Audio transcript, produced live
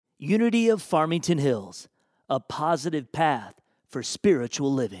Unity of Farmington Hills, a positive path for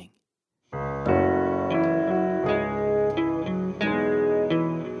spiritual living.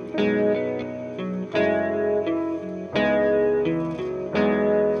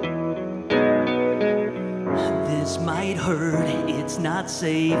 This might hurt, it's not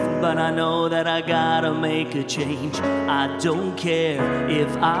safe, but I know that I gotta make a change. I don't care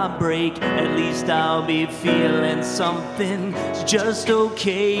if I break, at least I'll be feeling something. It's just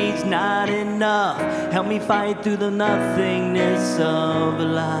okay, it's not enough. Help me fight through the nothingness of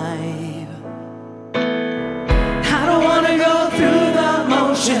life. I don't wanna go through the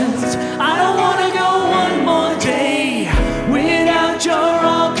motions. I don't wanna go one more day without your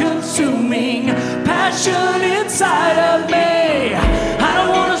all-consuming passion inside of me. I don't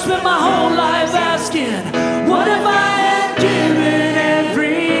want to spend my whole life asking, what if I had given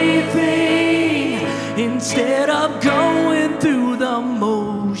everything instead of going through the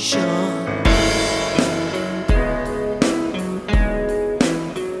motion?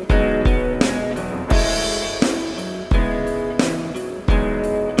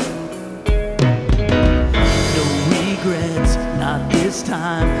 This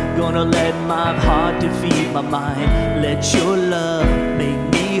time, gonna let my heart defeat my mind. Let your love make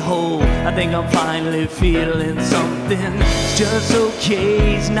me whole. I think I'm finally feeling something. It's just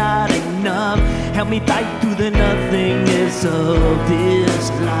okay, it's not enough. Help me fight through the nothingness of this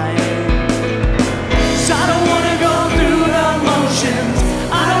life. So I don't wanna go through the motions.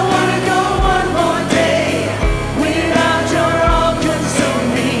 I don't wanna go one more day without your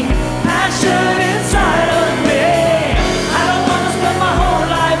all-consuming passion inside of me.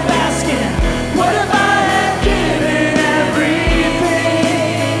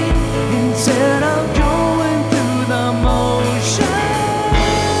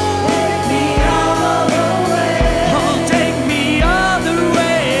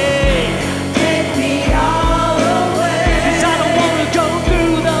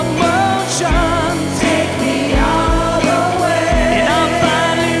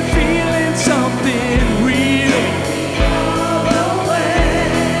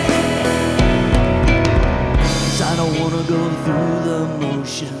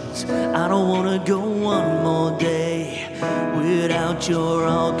 You're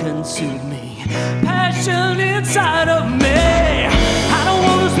all consuming passion inside of me. I don't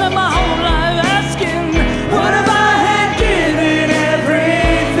want to spend my whole life asking, what if I had given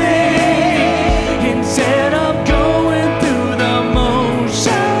everything instead of going through the motions?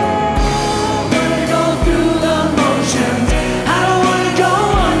 I want to go through the motions. I don't want to go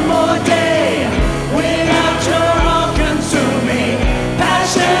one more day without your all-consuming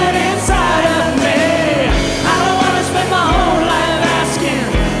passion inside of me. I don't want to spend my whole life.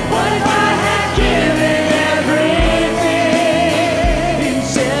 What if I had given everything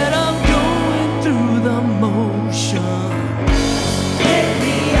instead of going through the motion? Take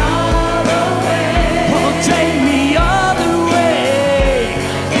me all the way. Oh, take me all the way.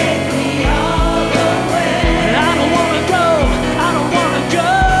 Take me all the way. I don't wanna go. I don't wanna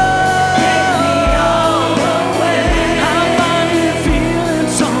go. Take me all the way. I'm finally feeling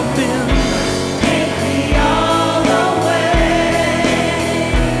something. Take me all the way.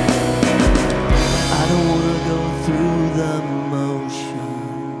 I don't want to go through the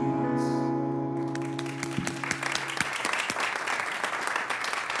motions.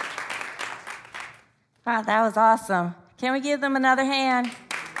 Wow, that was awesome. Can we give them another hand?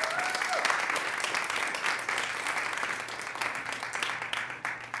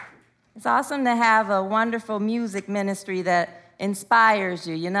 It's awesome to have a wonderful music ministry that inspires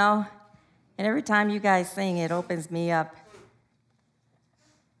you, you know? And every time you guys sing, it opens me up.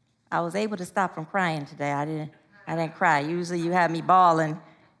 I was able to stop from crying today. I didn't cry. Usually you have me bawling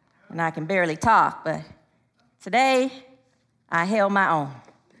and I can barely talk, but today I held my own.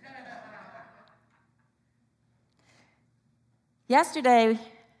 Yesterday,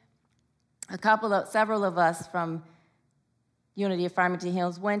 several of us from Unity of Farmington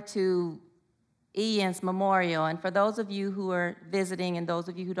Hills went to Ian's memorial. And for those of you who are visiting and those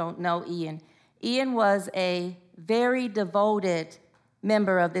of you who don't know Ian was a very devoted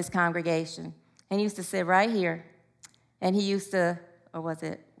member of this congregation. And he used to sit right here. And he used to, or was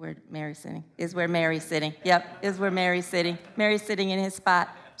it where Mary's sitting? Is where Mary's sitting. Yep, is where Mary's sitting. Mary's sitting in his spot.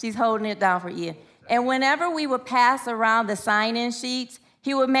 She's holding it down for Ian. And whenever we would pass around the sign-in sheets,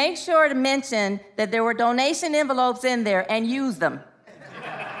 he would make sure to mention that there were donation envelopes in there and use them.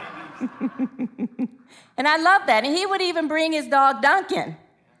 And I love that. And he would even bring his dog, Duncan.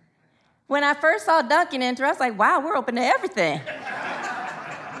 When I first saw Duncan enter, I was like, wow, we're open to everything.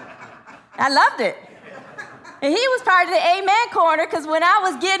 I loved it. And he was part of the amen corner, because when I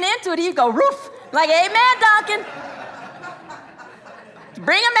was getting into it, he'd go, roof, like, amen, Duncan.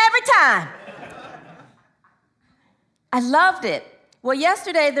 Bring him every time. I loved it. Well,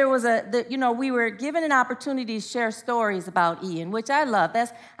 yesterday there was we were given an opportunity to share stories about Ian, which I love.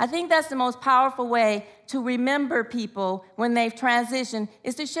 I think that's the most powerful way to remember people when they've transitioned,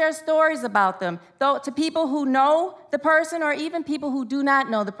 is to share stories about them, though to people who know the person or even people who do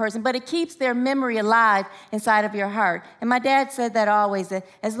not know the person, but it keeps their memory alive inside of your heart. And my dad said that always, that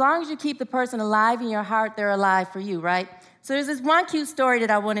as long as you keep the person alive in your heart, they're alive for you, right? So there's this one cute story that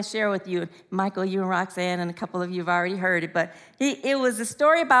I want to share with you. Michael, you and Roxanne, and a couple of you have already heard it, but it was a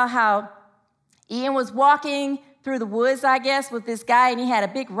story about how Ian was walking through the woods, I guess, with this guy, and he had a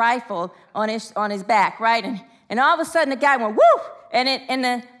big rifle on his back, right? And all of a sudden, the guy went, woo! And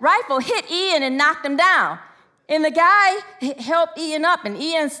the rifle hit Ian and knocked him down. And the guy helped Ian up, and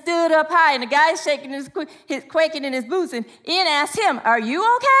Ian stood up high, and the guy's quaking in his boots, and Ian asked him, are you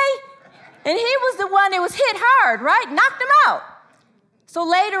okay? And he was the one that was hit hard, right? Knocked him out. So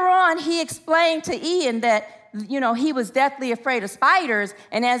later on, he explained to Ian that, he was deathly afraid of spiders.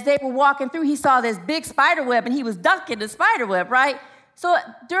 And as they were walking through, he saw this big spider web, and he was ducking the spider web, right? So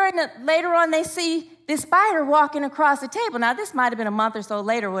later on, they see this spider walking across the table. Now, this might have been a month or so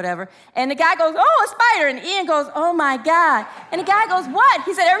later, whatever. And the guy goes, oh, a spider. And Ian goes, oh, my God. And the guy goes, what?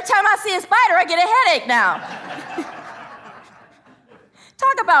 He said, every time I see a spider, I get a headache now.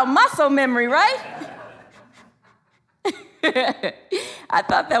 Talk about muscle memory, right? I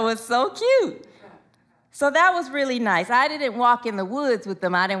thought that was so cute. So that was really nice. I didn't walk in the woods with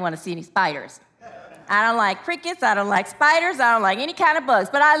them. I didn't want to see any spiders. I don't like crickets. I don't like spiders. I don't like any kind of bugs.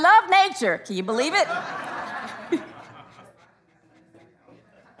 But I love nature. Can you believe it?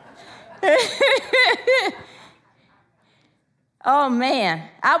 Oh, man.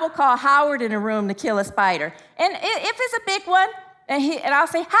 I will call Howard in a room to kill a spider. And if it's a big one, and I'll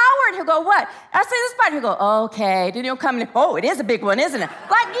say, Howard, he'll go, what? I say, this spider, he'll go, okay. Then he'll come in, oh, it is a big one, isn't it?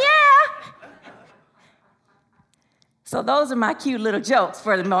 Like, yeah. So those are my cute little jokes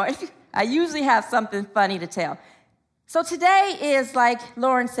for the morning. I usually have something funny to tell. So today is, like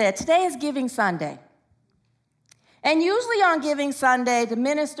Lauren said, today is Giving Sunday. And usually on Giving Sunday, the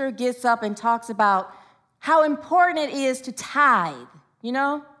minister gets up and talks about how important it is to tithe,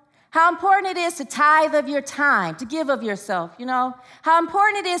 How important it is to tithe of your time, to give of yourself, How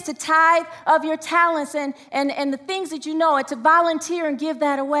important it is to tithe of your talents and the things that you know, and to volunteer and give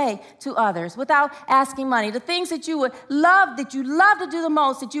that away to others without asking money. The things that you love to do the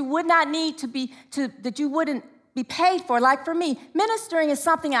most, that you would not need that you wouldn't be paid for. Like for me, ministering is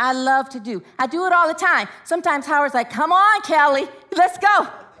something I love to do. I do it all the time. Sometimes Howard's like, come on, Kelly, let's go.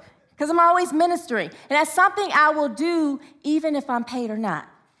 Because I'm always ministering. And that's something I will do even if I'm paid or not.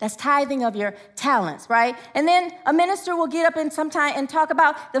 That's tithing of your talents, right? And then a minister will get up and talk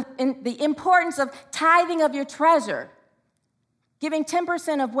about the importance of tithing of your treasure. Giving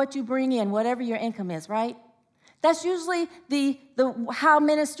 10% of what you bring in, whatever your income is, right? That's usually how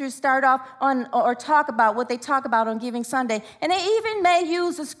ministers start off on or talk about what they talk about on Giving Sunday. And they even may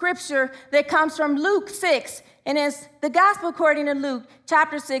use a scripture that comes from Luke 6. And it's the gospel according to Luke,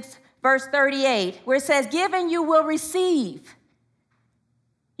 chapter 6, verse 38, where it says, give and you will receive.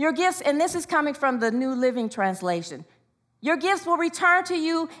 Your gifts, and this is coming from the New Living Translation. Your gifts will return to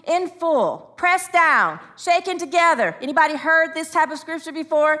you in full, pressed down, shaken together. Anybody heard this type of scripture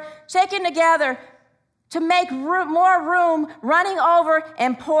before? Shaken together to make more room, running over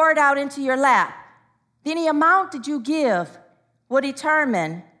and poured out into your lap. Then the amount that you give will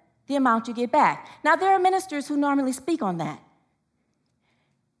determine the amount you get back. Now, there are ministers who normally speak on that.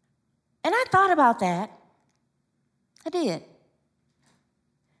 And I thought about that. I did.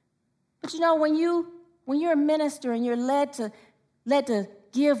 But when you're a minister and you're led to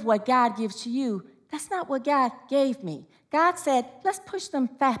give what God gives to you, that's not what God gave me. God said, let's push them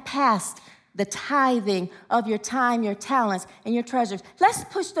past the tithing of your time, your talents, and your treasures. Let's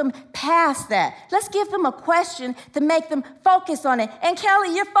push them past that. Let's give them a question to make them focus on it. And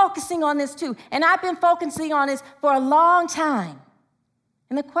Kelly, you're focusing on this too. And I've been focusing on this for a long time.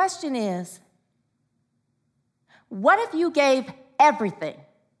 And the question is, what if you gave everything?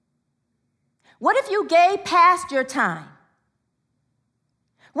 What if you gave past your time?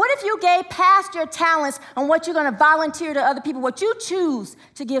 What if you gave past your talents on what you're going to volunteer to other people, what you choose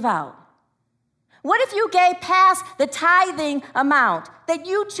to give out? What if you gave past the tithing amount that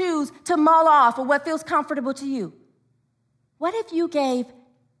you choose to mull off or what feels comfortable to you? What if you gave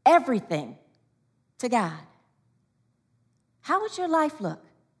everything to God? How would your life look?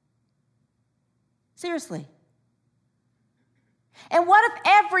 Seriously. And what if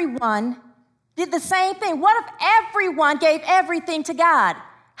everyone did the same thing? What if everyone gave everything to God?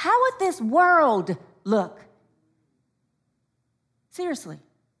 How would this world look? Seriously.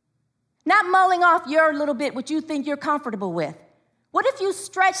 Not mulling off your little bit, what you think you're comfortable with. What if you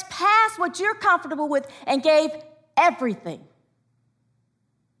stretched past what you're comfortable with and gave everything?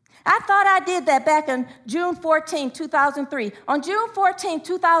 I thought I did that back on June 14, 2003. On June 14,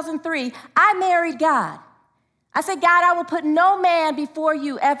 2003, I married God. I said, God, I will put no man before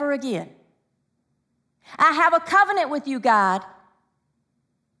you ever again. I have a covenant with you, God.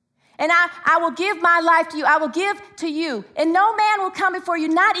 And I will give my life to you. I will give to you. And no man will come before you,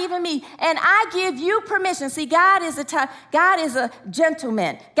 not even me. And I give you permission. See, God is a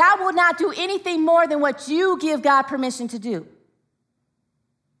gentleman. God will not do anything more than what you give God permission to do.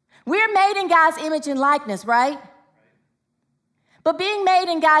 We're made in God's image and likeness, right? But being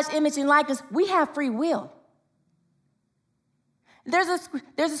made in God's image and likeness, we have free will. There's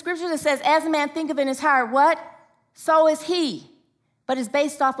a scripture that says, as a man thinketh in his heart, what? So is he. But it's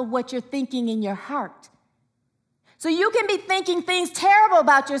based off of what you're thinking in your heart. So you can be thinking things terrible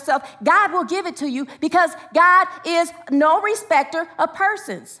about yourself. God will give it to you because God is no respecter of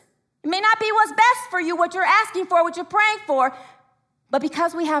persons. It may not be what's best for you, what you're asking for, what you're praying for, but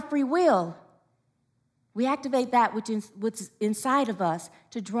because we have free will, we activate that which is inside of us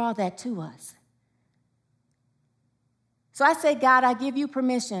to draw that to us. So I say, God, I give you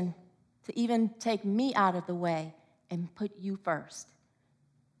permission to even take me out of the way and put you first.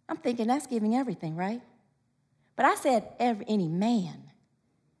 I'm thinking that's giving everything, right? But I said any man.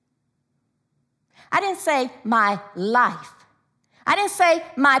 I didn't say my life. I didn't say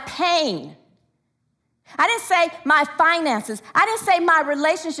my pain. I didn't say my finances. I didn't say my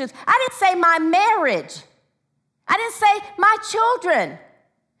relationships. I didn't say my marriage. I didn't say my children.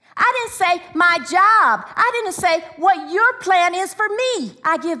 I didn't say my job. I didn't say what your plan is for me.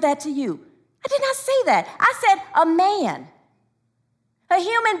 I give that to you. I did not say that. I said a man, a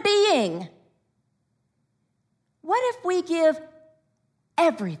human being. What if we give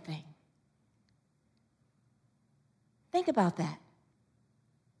everything? Think about that.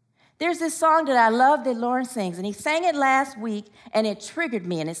 There's this song that I love that Lauren sings, and he sang it last week, and it triggered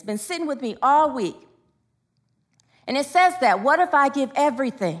me, and it's been sitting with me all week. And it says that, what if I give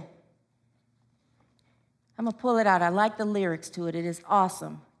everything? I'm going to pull it out. I like the lyrics to it. It is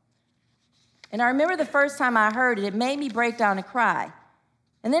awesome. And I remember the first time I heard it, it made me break down and cry.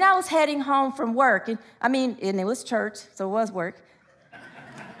 And then I was heading home from work, and it was church, so it was work.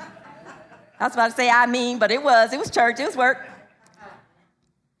 I was about to say but it was church, it was work.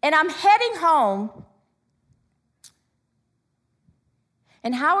 And I'm heading home,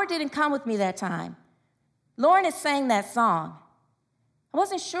 and Howard didn't come with me that time. Lauren had sang that song. I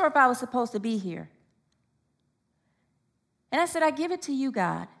wasn't sure if I was supposed to be here. And I said, I give it to you,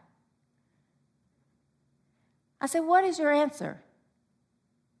 God. I said, what is your answer?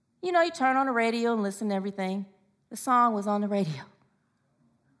 You know, you turn on the radio and listen to everything. The song was on the radio.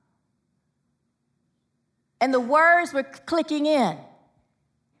 And the words were clicking in.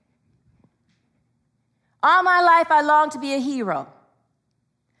 All my life, I longed to be a hero.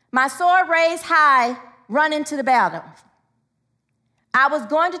 My sword raised high, run into the battle. I was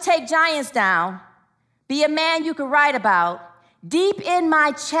going to take giants down, be a man you could write about. Deep in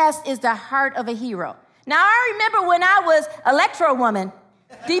my chest is the heart of a hero. Now, I remember when I was Electro Woman,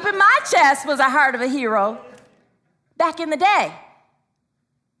 deep in my chest was the heart of a hero back in the day.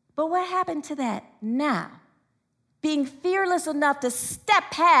 But what happened to that now? Being fearless enough to step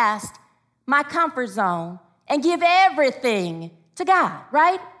past my comfort zone and give everything to God,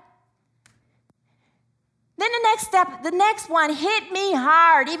 right? Then the next one hit me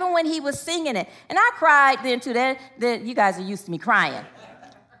hard, even when he was singing it. And I cried then too. That you guys are used to me crying.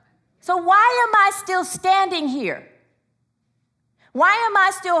 So why am I still standing here? Why am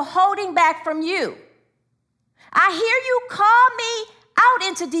I still holding back from you? I hear you call me out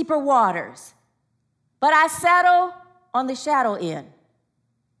into deeper waters, but I settle on the shadow end.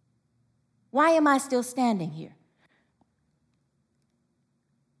 Why am I still standing here?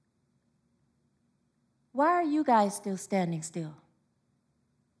 Why are you guys still standing still?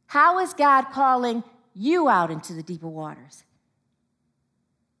 How is God calling you out into the deeper waters?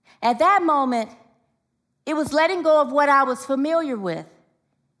 At that moment, it was letting go of what I was familiar with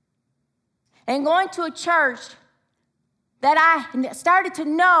and going to a church that I started to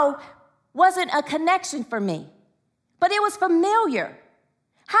know wasn't a connection for me, but it was familiar.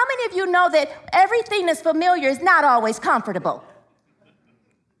 How many of you know that everything that's familiar is not always comfortable?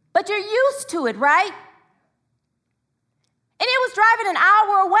 But you're used to it, right? And it was driving an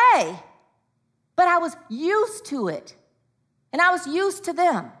hour away, but I was used to it, and I was used to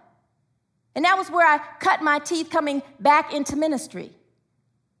them. And that was where I cut my teeth coming back into ministry.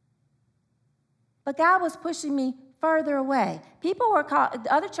 But God was pushing me further away.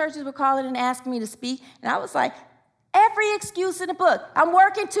 Other churches were calling and asking me to speak, and I was like, every excuse in the book. I'm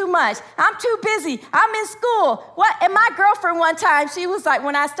working too much. I'm too busy. I'm in school. What? And my girlfriend one time, she was like,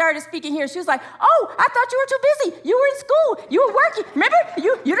 when I started speaking here, she was like, oh, I thought you were too busy. You were in school. You were working. Remember?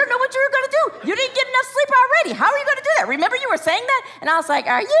 You don't know what you were going to do. You didn't get enough sleep already. How are you going to do that? Remember you were saying that? And I was like,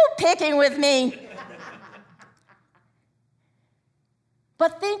 are you picking with me?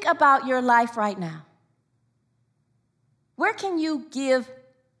 But think about your life right now. Where can you give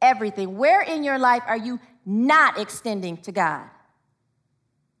everything? Where in your life are you not extending to God?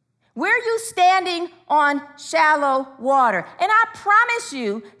 Where are you standing on shallow water? And I promise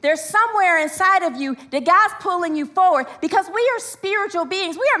you, there's somewhere inside of you that God's pulling you forward, because we are spiritual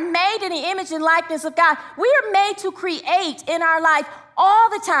beings. We are made in the image and likeness of God. We are made to create in our life all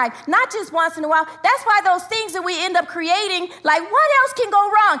the time, not just once in a while. That's why those things that we end up creating, like what else can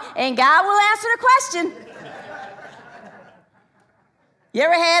go wrong? And God will answer the question. You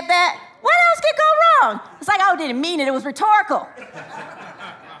ever had that? What else could go wrong? It's like, oh, didn't mean it. It was rhetorical.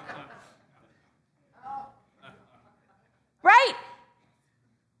 Right?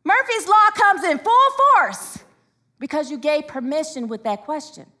 Murphy's Law comes in full force because you gave permission with that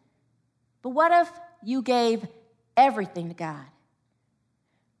question. But what if you gave everything to God?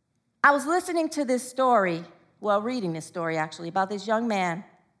 I was listening to this story, reading this story actually, about this young man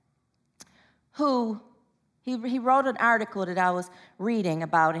who he wrote an article that I was reading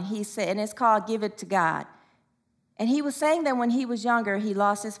about, and he said, and it's called Give It to God. And he was saying that when he was younger, he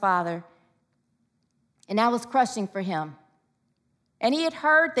lost his father, and that was crushing for him. And he had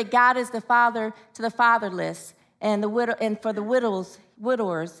heard that God is the father to the fatherless, and for the widows,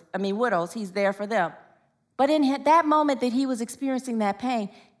 he's there for them. But in that moment that he was experiencing that pain,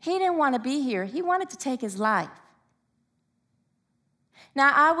 he didn't want to be here. He wanted to take his life.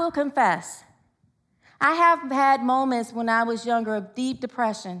 Now, I will confess, I have had moments when I was younger of deep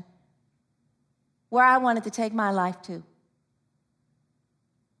depression where I wanted to take my life too.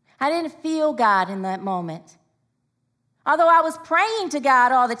 I didn't feel God in that moment. Although I was praying to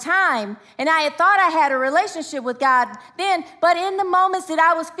God all the time, and I had thought I had a relationship with God then, but in the moments that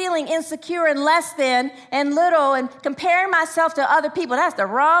I was feeling insecure and less than and little and comparing myself to other people, that's the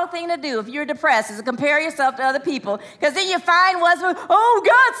wrong thing to do if you're depressed, is to compare yourself to other people, because then you find oh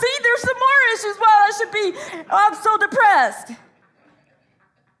God, see, there's some more issues. I'm so depressed.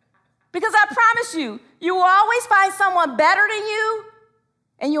 Because I promise you, you will always find someone better than you,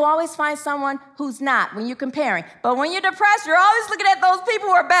 and you always find someone who's not when you're comparing. But when you're depressed, you're always looking at those people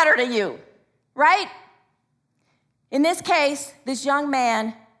who are better than you, right? In this case, this young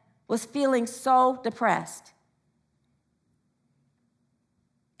man was feeling so depressed.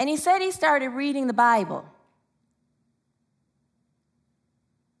 And he said he started reading the Bible.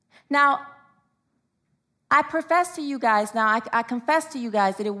 Now, I confess to you guys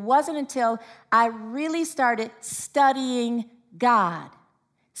that it wasn't until I really started studying God,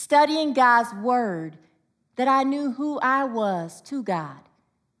 studying God's word, that I knew who I was to God.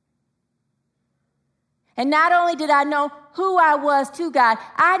 And not only did I know who I was to God,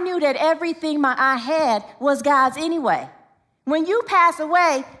 I knew that everything I had was God's anyway. When you pass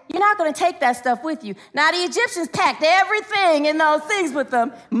away, you're not going to take that stuff with you. Now, the Egyptians packed everything in those things with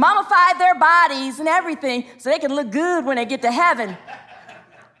them, mummified their bodies and everything so they can look good when they get to heaven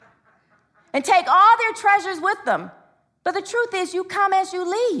and take all their treasures with them. But the truth is, you come as you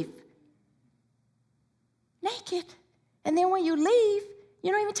leave, naked. And then when you leave,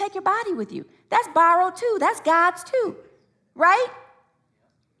 you don't even take your body with you. That's borrowed too. That's God's too, right?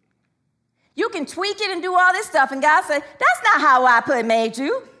 You can tweak it and do all this stuff, and God said, that's not how I made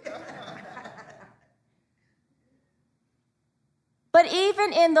you. But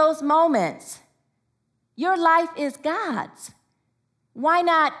even in those moments, your life is God's. Why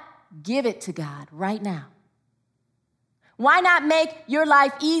not give it to God right now? Why not make your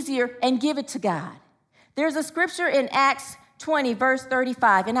life easier and give it to God? There's a scripture in Acts 20, verse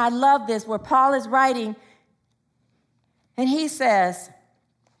 35, and I love this, where Paul is writing, and he says,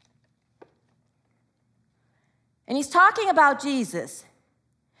 and he's talking about Jesus.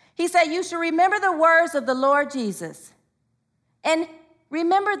 He said, you should remember the words of the Lord Jesus. And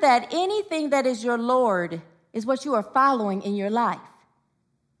remember that anything that is your Lord is what you are following in your life.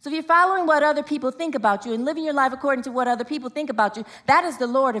 So if you're following what other people think about you and living your life according to what other people think about you, that is the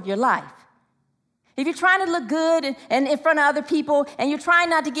Lord of your life. If you're trying to look good and in front of other people, and you're trying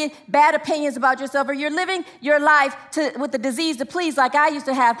not to get bad opinions about yourself, or you're living your life with the disease to please like I used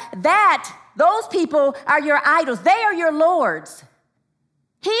to have, those people are your idols. They are your lords.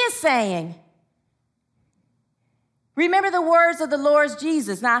 He is saying, Remember the words of the Lord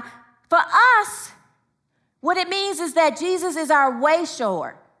Jesus. Now, for us, what it means is that Jesus is our way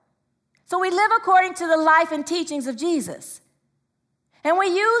shower. So we live according to the life and teachings of Jesus. And we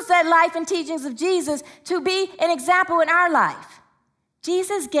use that life and teachings of Jesus to be an example in our life.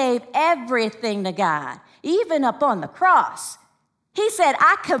 Jesus gave everything to God, even up on the cross. He said,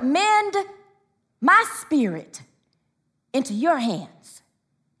 I commend my spirit into your hands.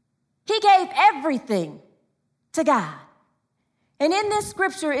 He gave everything to God. And in this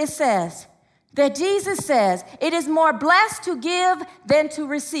scripture, it says that Jesus says, it is more blessed to give than to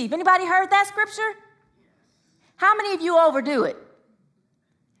receive. Anybody heard that scripture? How many of you overdo it?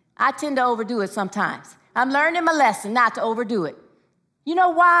 I tend to overdo it sometimes. I'm learning my lesson not to overdo it. You know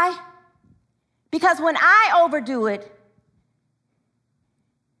why? Because when I overdo it,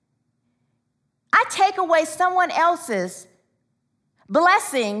 I take away someone else's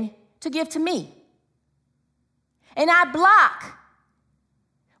blessing to give to me. And I block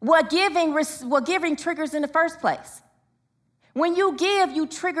what giving triggers in the first place. When you give, you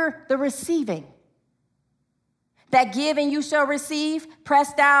trigger the receiving. That give and you shall receive,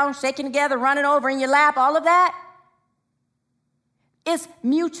 pressed down, shaken together, running over in your lap, all of that. It's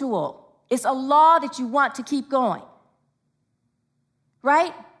mutual. It's a law that you want to keep going.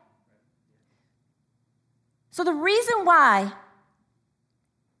 Right? So the reason why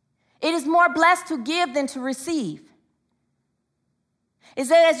it is more blessed to give than to receive is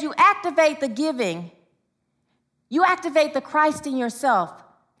that as you activate the giving, you activate the Christ in yourself,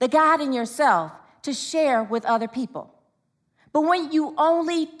 the God in yourself, to share with other people. But when you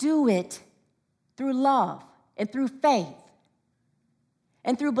only do it through love and through faith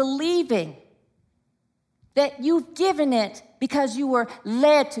and through believing that you've given it because you were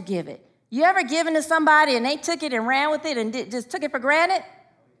led to give it. You ever given to somebody and they took it and ran with it and just took it for granted?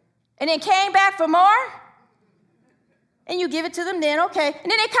 And then came back for more? And you give it to them then, okay.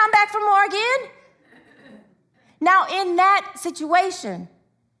 And then they come back for more again? Now, in that situation,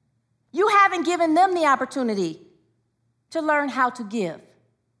 you haven't given them the opportunity to learn how to give.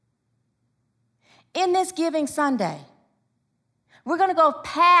 In this Giving Sunday, we're going to go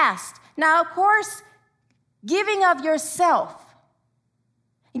past. Now, of course, giving of yourself,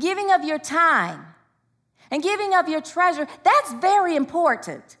 giving of your time, and giving of your treasure, that's very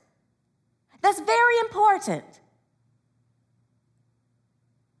important. That's very important.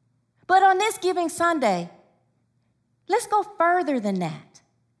 But on this Giving Sunday, let's go further than that.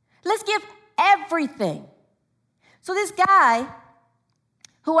 Let's give everything. So this guy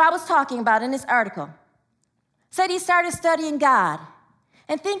who I was talking about in this article said he started studying God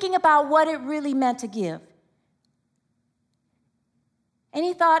and thinking about what it really meant to give. And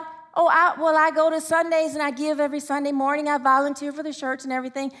he thought, I go to Sundays and I give every Sunday morning. I volunteer for the church and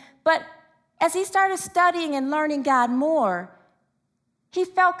everything. But as he started studying and learning God more, he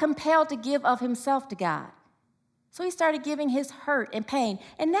felt compelled to give of himself to God. So he started giving his hurt and pain.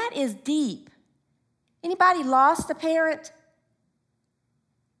 And that is deep. Anybody lost a parent?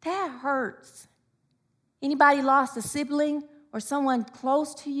 That hurts. Anybody lost a sibling or someone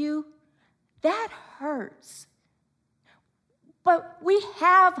close to you? That hurts. But we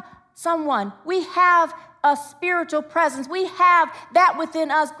have someone, we have a spiritual presence, we have that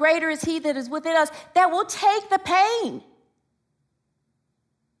within us, greater is he that is within us, that will take the pain.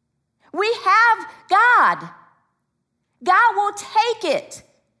 We have God. God will take it,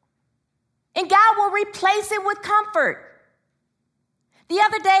 and God will replace it with comfort. The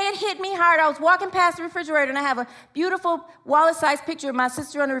other day, it hit me hard. I was walking past the refrigerator, and I have a beautiful wallet-sized picture of my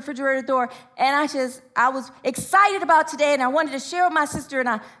sister on the refrigerator door, and I was excited about today, and I wanted to share with my sister, and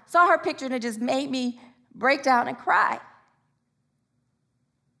I saw her picture, and it just made me break down and cry.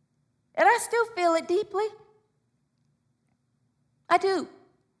 And I still feel it deeply. I do.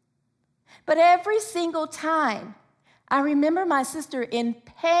 But every single time I remember my sister in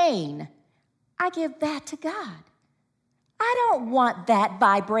pain, I give that to God. I don't want that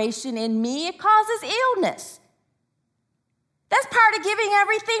vibration in me. It causes illness. That's part of giving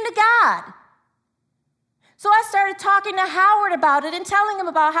everything to God. So I started talking to Howard about it and telling him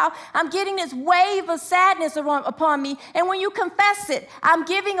about how I'm getting this wave of sadness upon me. And when you confess it, I'm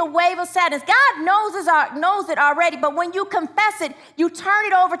giving a wave of sadness. God knows it already, but when you confess it, you turn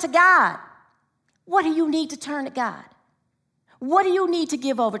it over to God. What do you need to turn to God? What do you need to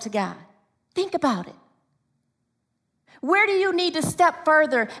give over to God? Think about it. Where do you need to step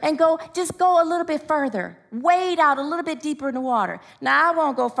further and just go a little bit further? Wade out a little bit deeper in the water. Now, I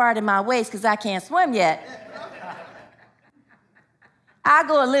won't go far to my waist because I can't swim yet. I'll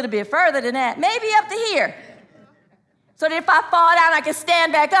go a little bit further than that, maybe up to here, so that if I fall down, I can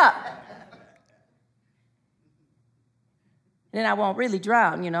stand back up. then I won't really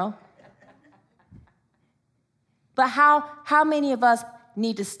drown, you know. But how many of us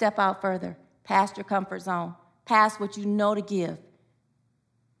need to step out further, past your comfort zone, past what you know to give?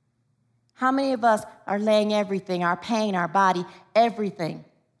 How many of us are laying everything, our pain, our body, everything?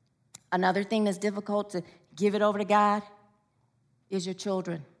 Another thing that's difficult to give it over to God is your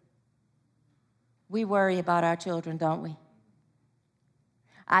children. We worry about our children, don't we?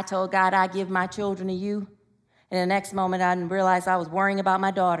 I told God I'd give my children to you, and the next moment I realized I was worrying about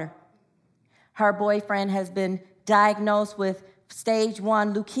my daughter. Her boyfriend has been diagnosed with stage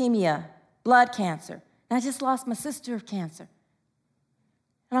 1 leukemia, blood cancer. And I just lost my sister of cancer.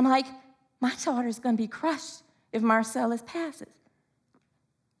 And I'm like, my daughter's going to be crushed if Marcellus passes.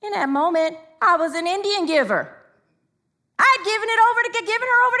 In that moment, I was an Indian giver. I'd given her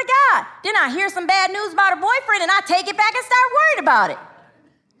over to God. Then I hear some bad news about her boyfriend, and I take it back and start worried about it.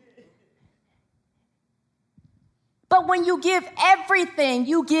 But when you give everything,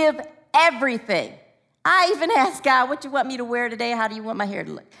 you give everything. I even asked God, what you want me to wear today? How do you want my hair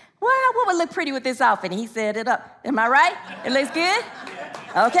to look? Well, what would look pretty with this outfit? And he set it up. Am I right? It looks good?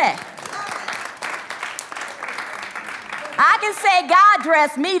 Okay. I can say God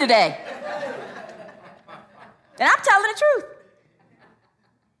dressed me today. And I'm telling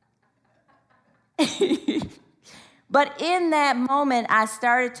the truth. But in that moment, I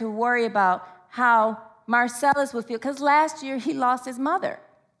started to worry about how Marcellus would feel. Because last year, he lost his mother.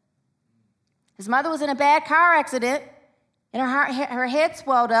 His mother was in a bad car accident, and her head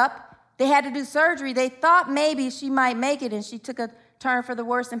swelled up. They had to do surgery. They thought maybe she might make it, and she took a turn for the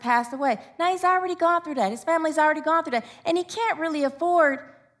worse and passed away. Now, he's already gone through that. His family's already gone through that. And he can't really afford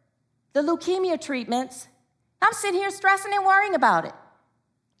the leukemia treatments. I'm sitting here stressing and worrying about it.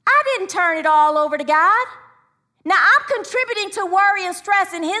 I didn't turn it all over to God. Now, I'm contributing to worry and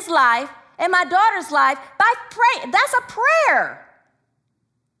stress in his life and my daughter's life by praying. That's a prayer.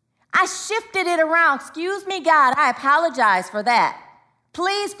 I shifted it around. Excuse me, God, I apologize for that.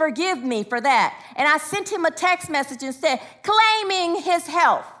 Please forgive me for that. And I sent him a text message instead, claiming his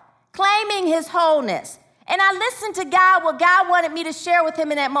health, claiming his wholeness. And I listened to God, what God wanted me to share with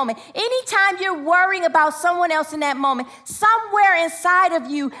him in that moment. Anytime you're worrying about someone else in that moment, somewhere inside of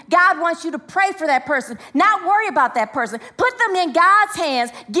you, God wants you to pray for that person, not worry about that person. Put them in God's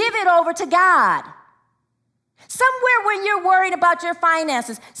hands. Give it over to God. Somewhere where you're worried about your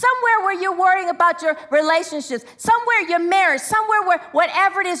finances, somewhere where you're worrying about your relationships, somewhere your marriage, somewhere where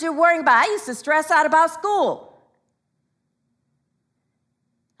whatever it is you're worrying about. I used to stress out about school.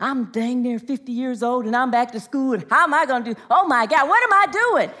 I'm dang near 50 years old and I'm back to school. And how am I going to do? Oh my God, what am I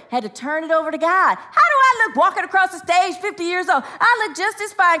doing? Had to turn it over to God. How do I look walking across the stage 50 years old? I look just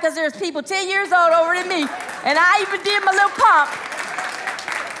as fine because there's people 10 years old older than me. And I even did my little pump.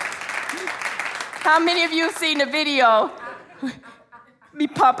 How many of you have seen the video? Me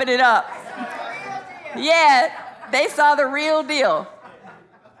pumping it up. Yeah, they saw the real deal.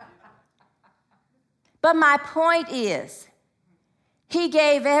 But my point is, he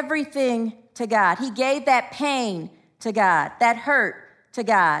gave everything to God. He gave that pain to God, that hurt to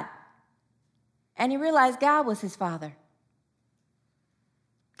God. And he realized God was his father.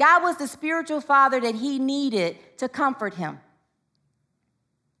 God was the spiritual father that he needed to comfort him.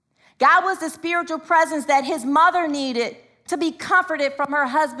 God was the spiritual presence that his mother needed to be comforted from her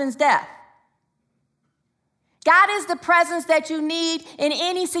husband's death. God is the presence that you need in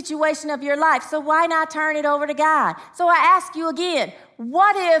any situation of your life. So why not turn it over to God? So I ask you again,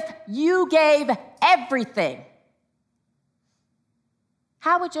 what if you gave everything?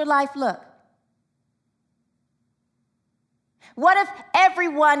 How would your life look? What if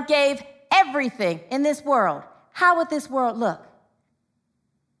everyone gave everything in this world? How would this world look?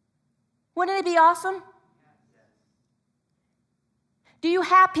 Wouldn't it be awesome? Do you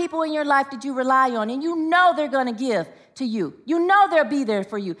have people in your life that you rely on and you know they're going to give to you? You know they'll be there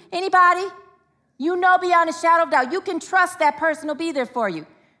for you. Anybody? You know beyond a shadow of doubt. You can trust that person will be there for you.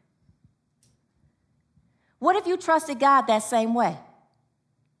 What if you trusted God that same way?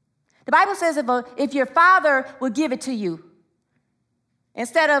 The Bible says if your father would give it to you,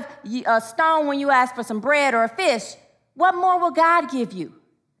 instead of a stone when you ask for some bread or a fish, what more will God give you?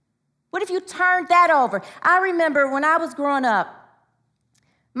 What if you turned that over? I remember when I was growing up,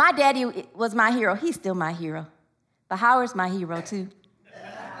 my daddy was my hero. He's still my hero. But Howard's my hero, too.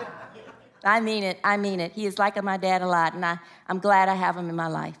 I mean it. He is like my dad a lot, and I'm glad I have him in my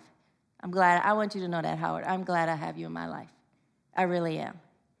life. I want you to know that, Howard. I'm glad I have you in my life. I really am.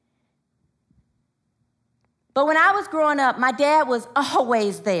 But when I was growing up, my dad was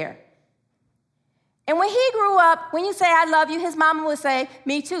always there. And when he grew up, when you say, I love you, his mama would say,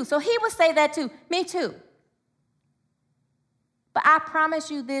 me too. So he would say that too, me too. But I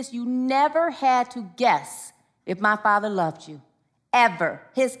promise you this, you never had to guess if my father loved you, ever.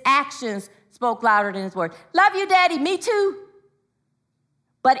 His actions spoke louder than his words. Love you, Daddy, me too.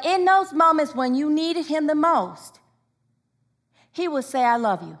 But in those moments when you needed him the most, he would say, I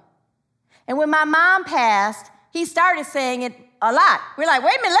love you. And when my mom passed, he started saying it a lot. We're like,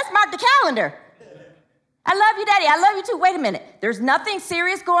 wait a minute, let's mark the calendar. I love you, Daddy. I love you too. Wait a minute. There's nothing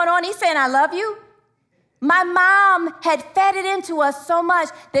serious going on. He's saying, I love you. My mom had fed it into us so much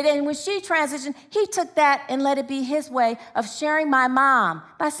that then when she transitioned, he took that and let it be his way of sharing my mom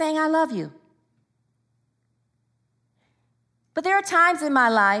by saying, I love you. But there are times in my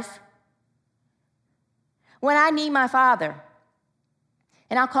life when I need my father,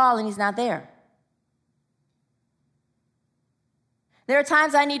 and I'll call and he's not there. There are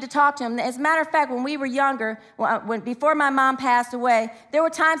times I need to talk to him. As a matter of fact, when we were younger, before my mom passed away, there were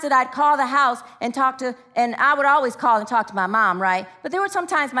times that I'd call the house and talk to, and I would always call and talk to my mom, right? But there were some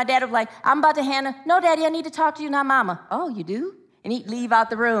times my dad would be like, I'm about to hand her, no, Daddy, I need to talk to you, not Mama. Oh, you do? And he'd leave out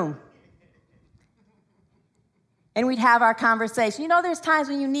the room. And we'd have our conversation. You know, there's times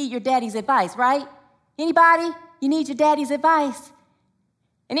when you need your daddy's advice, right? Anybody? You need your daddy's advice.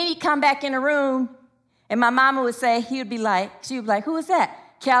 And then he'd come back in the room, and my mama would say, she would be like, who is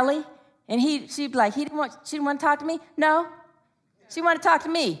that? Kelly? And she'd be like, she didn't want to talk to me? No, she wanted to talk to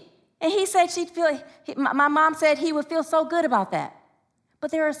me. And he said my mom said he would feel so good about that.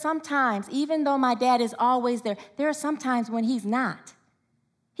 But there are some times, even though my dad is always there, there are some times when he's not.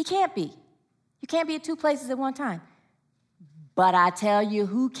 He can't be. You can't be at two places at one time. But I tell you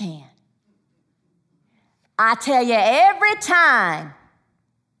who can. I tell you every time.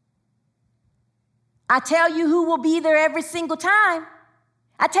 I tell you who will be there every single time.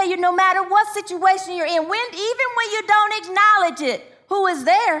 I tell you no matter what situation you're in, even when you don't acknowledge it, who is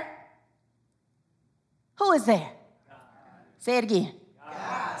there? Who is there? God. Say it again.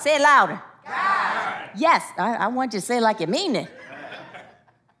 God. Say it louder. God. Yes, I want you to say it like you mean it.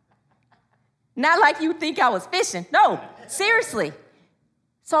 Not like you think I was fishing. No, seriously.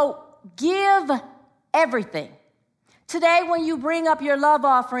 So give everything. Today, when you bring up your love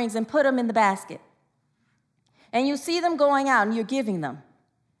offerings and put them in the basket, and you see them going out and you're giving them,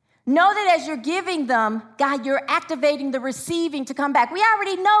 know that as you're giving them, God, you're activating the receiving to come back. We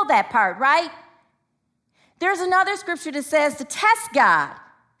already know that part, right? There's another scripture that says to test God.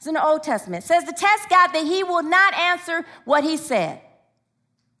 It's in the Old Testament. It says to test God that he will not answer what he said.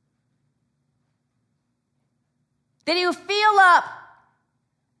 That he will fill up.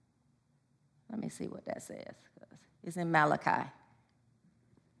 Let me see what that says. It's in Malachi.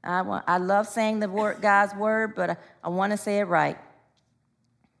 I love saying the word, God's word, but I want to say it right.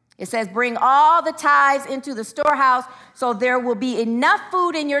 It says, bring all the tithes into the storehouse so there will be enough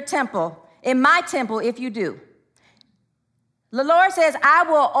food in your temple, in my temple, if you do. The Lord says, I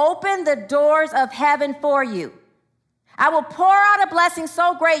will open the doors of heaven for you. I will pour out a blessing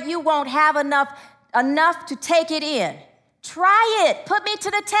so great you won't have enough to take it in. Try it. Put me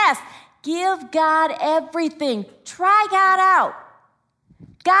to the test. Give God everything. Try God out.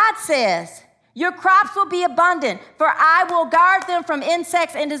 God says, your crops will be abundant, for I will guard them from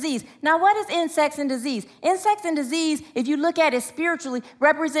insects and disease. Now, what is insects and disease? Insects and disease, if you look at it spiritually,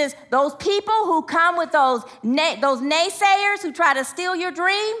 represents those people who come with those naysayers who try to steal your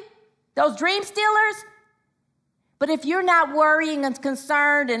dream, those dream stealers. But if you're not worrying and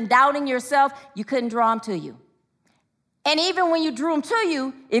concerned and doubting yourself, you couldn't draw them to you. And even when you drew them to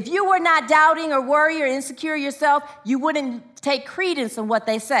you, if you were not doubting or worried or insecure yourself, you wouldn't take credence in what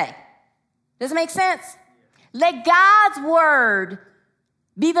they say. Does it make sense? Let God's word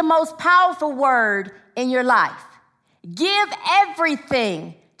be the most powerful word in your life. Give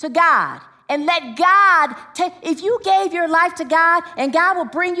everything to God and let God take. If you gave your life to God and God will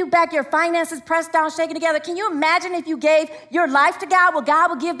bring you back your finances pressed down, shaken together, can you imagine if you gave your life to God, what God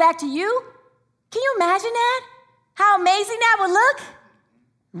will give back to you? Can you imagine that? How amazing that would look?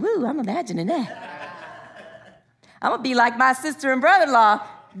 Woo, I'm imagining that. I'm going to be like my sister and brother-in-law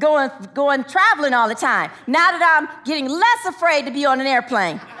going traveling all the time. Now that I'm getting less afraid to be on an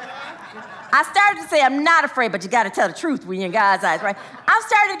airplane. I started to say I'm not afraid, but you got to tell the truth when you're in God's eyes, right? I'm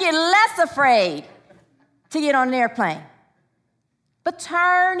starting to get less afraid to get on an airplane. But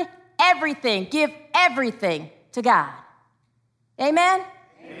turn everything, give everything to God. Amen?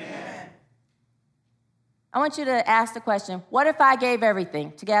 Amen. I want you to ask the question, what if I gave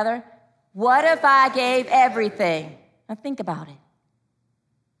everything? Together? What if I gave everything? Now think about it.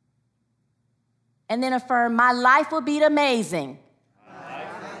 And then affirm, my life will be amazing. My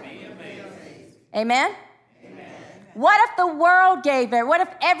life will be amazing. Amen? Amen? What if the world gave everything? What if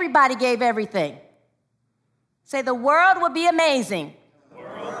everybody gave everything? Say, the world will be amazing.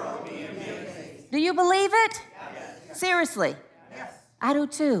 Do you believe it? Yes. Seriously? Yes. I do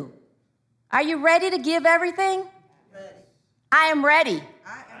too. Are you ready to give everything? Ready. I am ready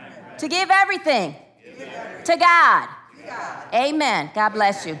to give everything to God. Amen. God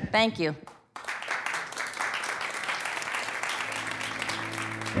bless you. Thank you.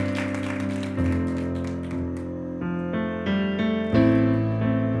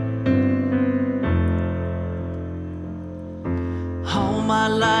 All my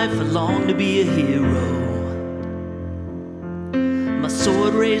life I longed to be a hero. My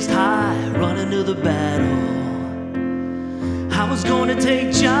sword raised high, running to the battle. I was gonna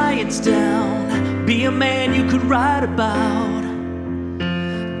take giants down, be a man you could write about.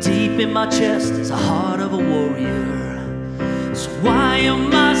 Deep in my chest is the heart of a warrior. So why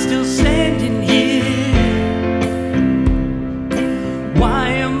am I still standing here? Why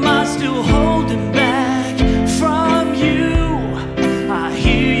am I still holding back from you? I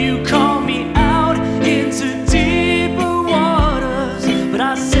hear you call me out into deeper waters, but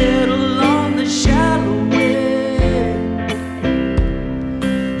I settle on the shallow end.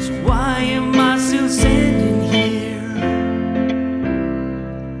 So why am I still standing here?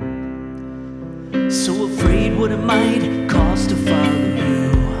 So afraid what it might cost to follow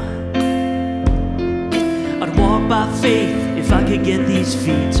you. I'd walk by faith if I could get these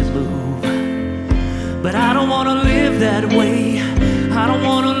feet to move. But I don't want to live that way. I don't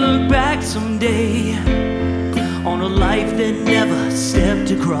want to look back someday on a life that never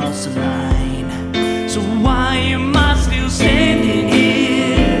stepped across the line. So why am I still standing